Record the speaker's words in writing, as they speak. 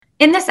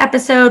In this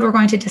episode, we're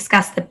going to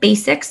discuss the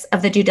basics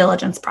of the due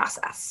diligence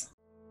process.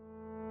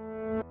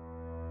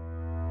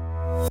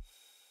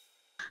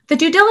 The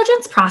due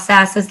diligence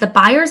process is the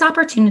buyer's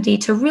opportunity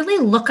to really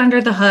look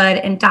under the hood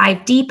and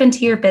dive deep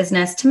into your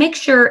business to make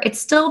sure it's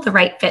still the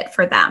right fit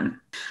for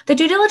them. The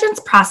due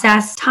diligence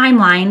process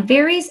timeline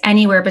varies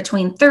anywhere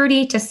between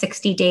 30 to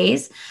 60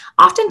 days,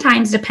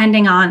 oftentimes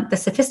depending on the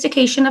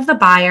sophistication of the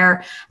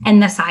buyer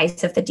and the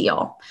size of the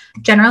deal.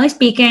 Generally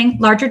speaking,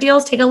 larger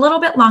deals take a little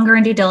bit longer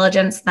in due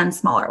diligence than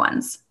smaller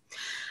ones.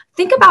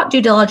 Think about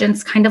due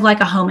diligence kind of like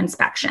a home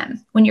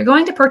inspection. When you're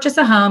going to purchase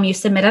a home, you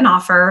submit an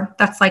offer.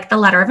 That's like the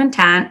letter of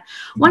intent.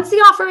 Once the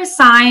offer is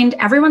signed,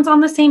 everyone's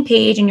on the same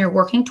page and you're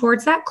working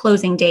towards that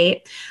closing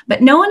date,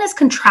 but no one is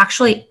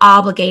contractually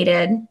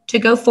obligated to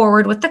go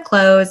forward with the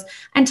close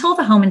until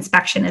the home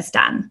inspection is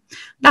done.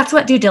 That's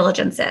what due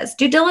diligence is.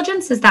 Due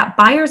diligence is that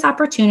buyer's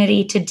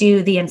opportunity to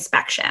do the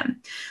inspection.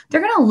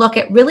 They're going to look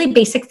at really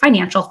basic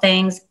financial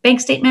things,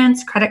 bank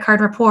statements, credit card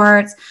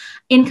reports,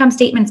 income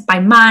statements by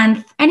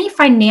month, any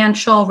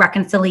financial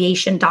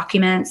reconciliation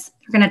documents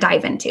they're going to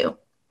dive into.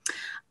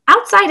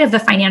 Outside of the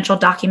financial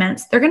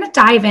documents, they're going to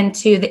dive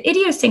into the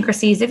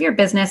idiosyncrasies of your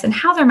business and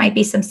how there might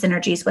be some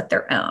synergies with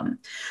their own.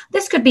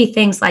 This could be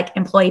things like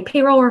employee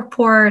payroll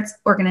reports,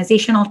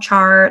 organizational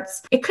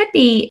charts. It could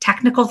be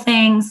technical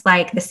things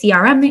like the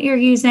CRM that you're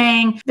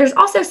using. There's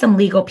also some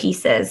legal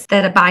pieces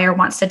that a buyer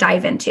wants to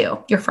dive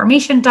into. Your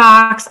formation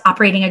docs,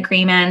 operating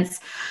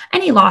agreements,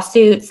 any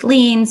lawsuits,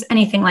 liens,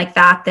 anything like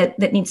that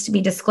needs to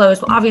be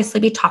disclosed will obviously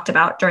be talked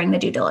about during the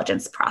due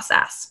diligence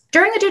process.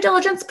 During the due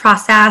diligence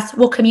process,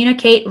 we'll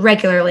communicate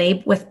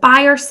regularly with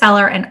buyer,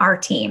 seller, and our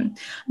team.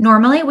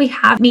 Normally, we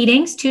have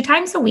meetings 2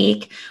 times a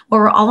week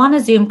where we're all on a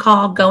Zoom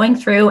call going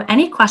through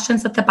any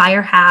questions that the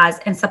buyer has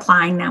and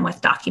supplying them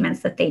with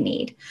documents that they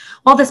need.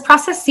 While this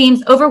process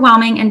seems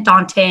overwhelming and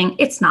daunting,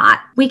 it's not.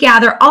 We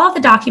gather all of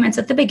the documents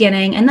at the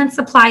beginning and then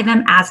supply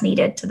them as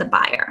needed to the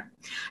buyer.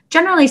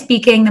 Generally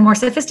speaking, the more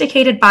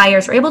sophisticated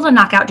buyers are able to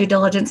knock out due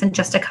diligence in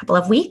just a couple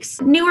of weeks.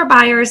 Newer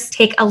buyers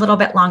take a little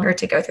bit longer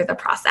to go through the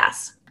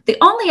process. The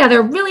only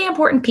other really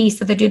important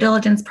piece of the due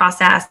diligence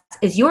process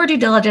is your due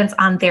diligence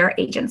on their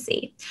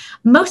agency.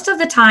 Most of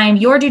the time,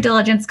 your due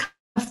diligence comes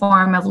in the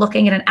form of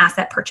looking at an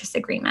asset purchase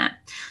agreement.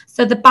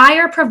 So the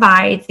buyer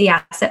provides the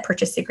asset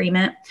purchase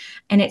agreement,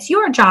 and it's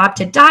your job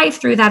to dive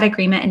through that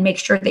agreement and make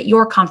sure that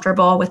you're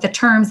comfortable with the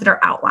terms that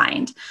are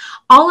outlined.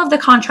 All of the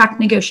contract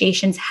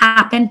negotiations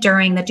happen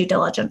during the due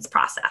diligence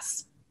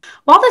process.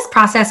 While this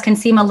process can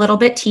seem a little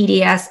bit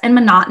tedious and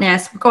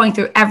monotonous, going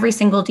through every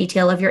single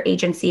detail of your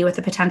agency with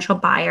a potential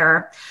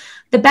buyer,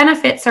 the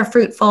benefits are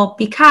fruitful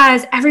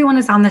because everyone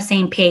is on the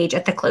same page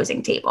at the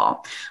closing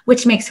table,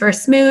 which makes for a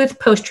smooth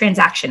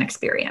post-transaction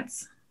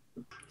experience.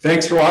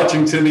 Thanks for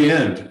watching to the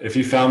end. If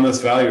you found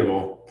this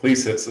valuable,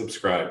 please hit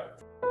subscribe.